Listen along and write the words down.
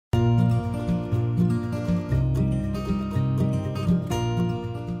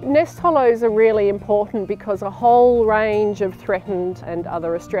Nest hollows are really important because a whole range of threatened and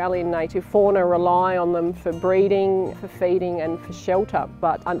other Australian native fauna rely on them for breeding, for feeding and for shelter.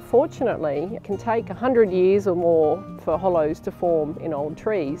 But unfortunately, it can take 100 years or more for hollows to form in old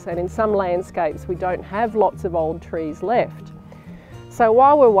trees, and in some landscapes we don't have lots of old trees left. So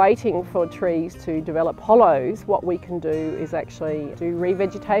while we're waiting for trees to develop hollows, what we can do is actually do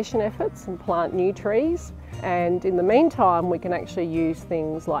revegetation efforts and plant new trees. And in the meantime, we can actually use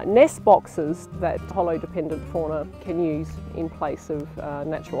things like nest boxes that hollow-dependent fauna can use in place of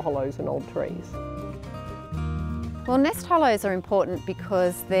natural hollows and old trees. Well, nest hollows are important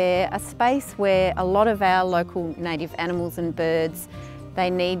because they're a space where a lot of our local native animals and birds, they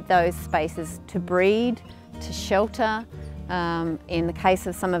need those spaces to breed, to shelter. In the case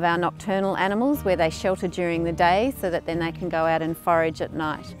of some of our nocturnal animals, where they shelter during the day so that then they can go out and forage at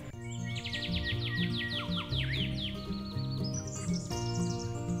night.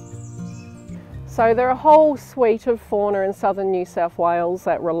 So there are a whole suite of fauna in southern New South Wales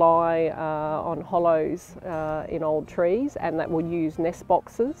that rely on hollows in old trees and that will use nest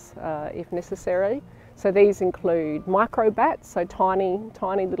boxes if necessary. So these include microbats, so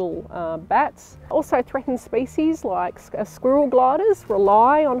tiny little bats. Also threatened species like squirrel gliders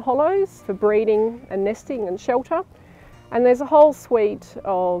rely on hollows for breeding and nesting and shelter. And there's a whole suite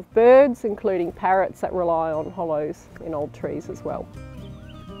of birds, including parrots, that rely on hollows in old trees as well.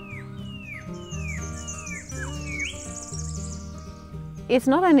 It's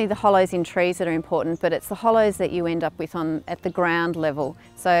not only the hollows in trees that are important, but it's the hollows that you end up with at the ground level.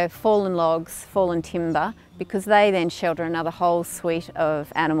 So fallen logs, fallen timber, because they then shelter another whole suite of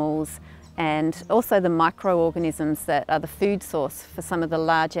animals, and also the microorganisms that are the food source for some of the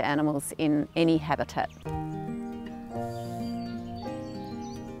larger animals in any habitat.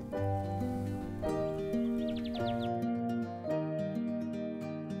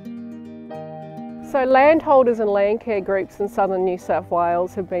 So landholders and landcare groups in southern New South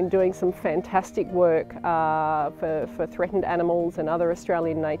Wales have been doing some fantastic work for threatened animals and other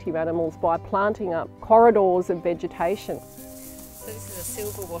Australian native animals by planting up corridors of vegetation. So this is a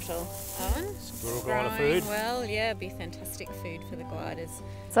silver wattle, Owen. Squirrel glider food. Well, yeah, it'd be fantastic food for the gliders.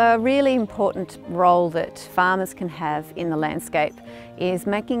 So a really important role that farmers can have in the landscape is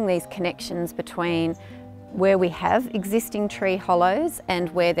making these connections between where we have existing tree hollows and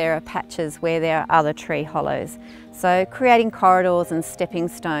where there are patches where there are other tree hollows. So creating corridors and stepping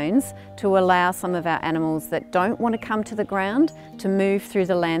stones to allow some of our animals that don't want to come to the ground to move through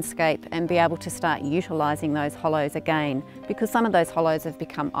the landscape and be able to start utilising those hollows again, because some of those hollows have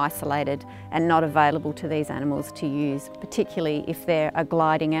become isolated and not available to these animals to use, particularly if they're a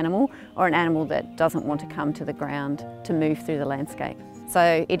gliding animal or an animal that doesn't want to come to the ground to move through the landscape.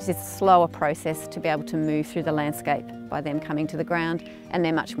 So it's a slower process to be able to move through the landscape by them coming to the ground, and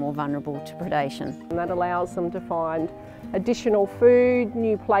they're much more vulnerable to predation. And that allows them to find additional food,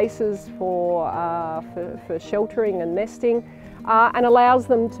 new places for sheltering and nesting, and allows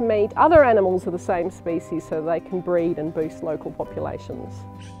them to meet other animals of the same species so they can breed and boost local populations.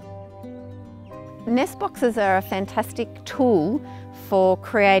 Nest boxes are a fantastic tool for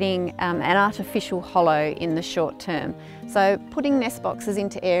creating an artificial hollow in the short term. So putting nest boxes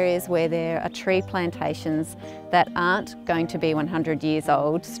into areas where there are tree plantations that aren't going to be 100 years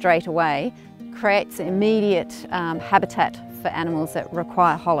old straight away creates immediate habitat for animals that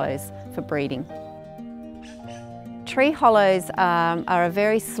require hollows for breeding. Tree hollows are a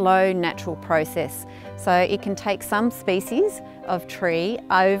very slow natural process, so it can take some species of tree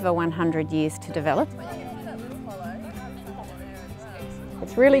over 100 years to develop.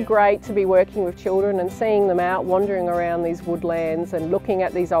 It's really great to be working with children and seeing them out wandering around these woodlands and looking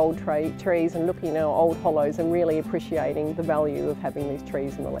at these old trees and looking at old hollows and really appreciating the value of having these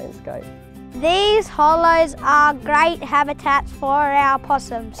trees in the landscape. These hollows are great habitats for our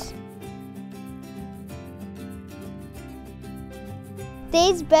possums.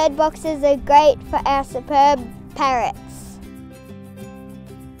 These bird boxes are great for our superb parrots.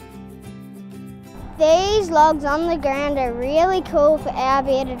 These logs on the ground are really cool for our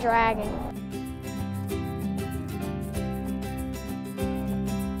bearded dragon.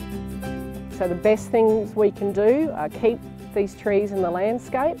 So the best things we can do are keep these trees in the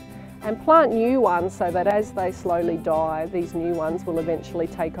landscape and plant new ones so that as they slowly die, these new ones will eventually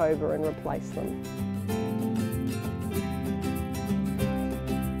take over and replace them.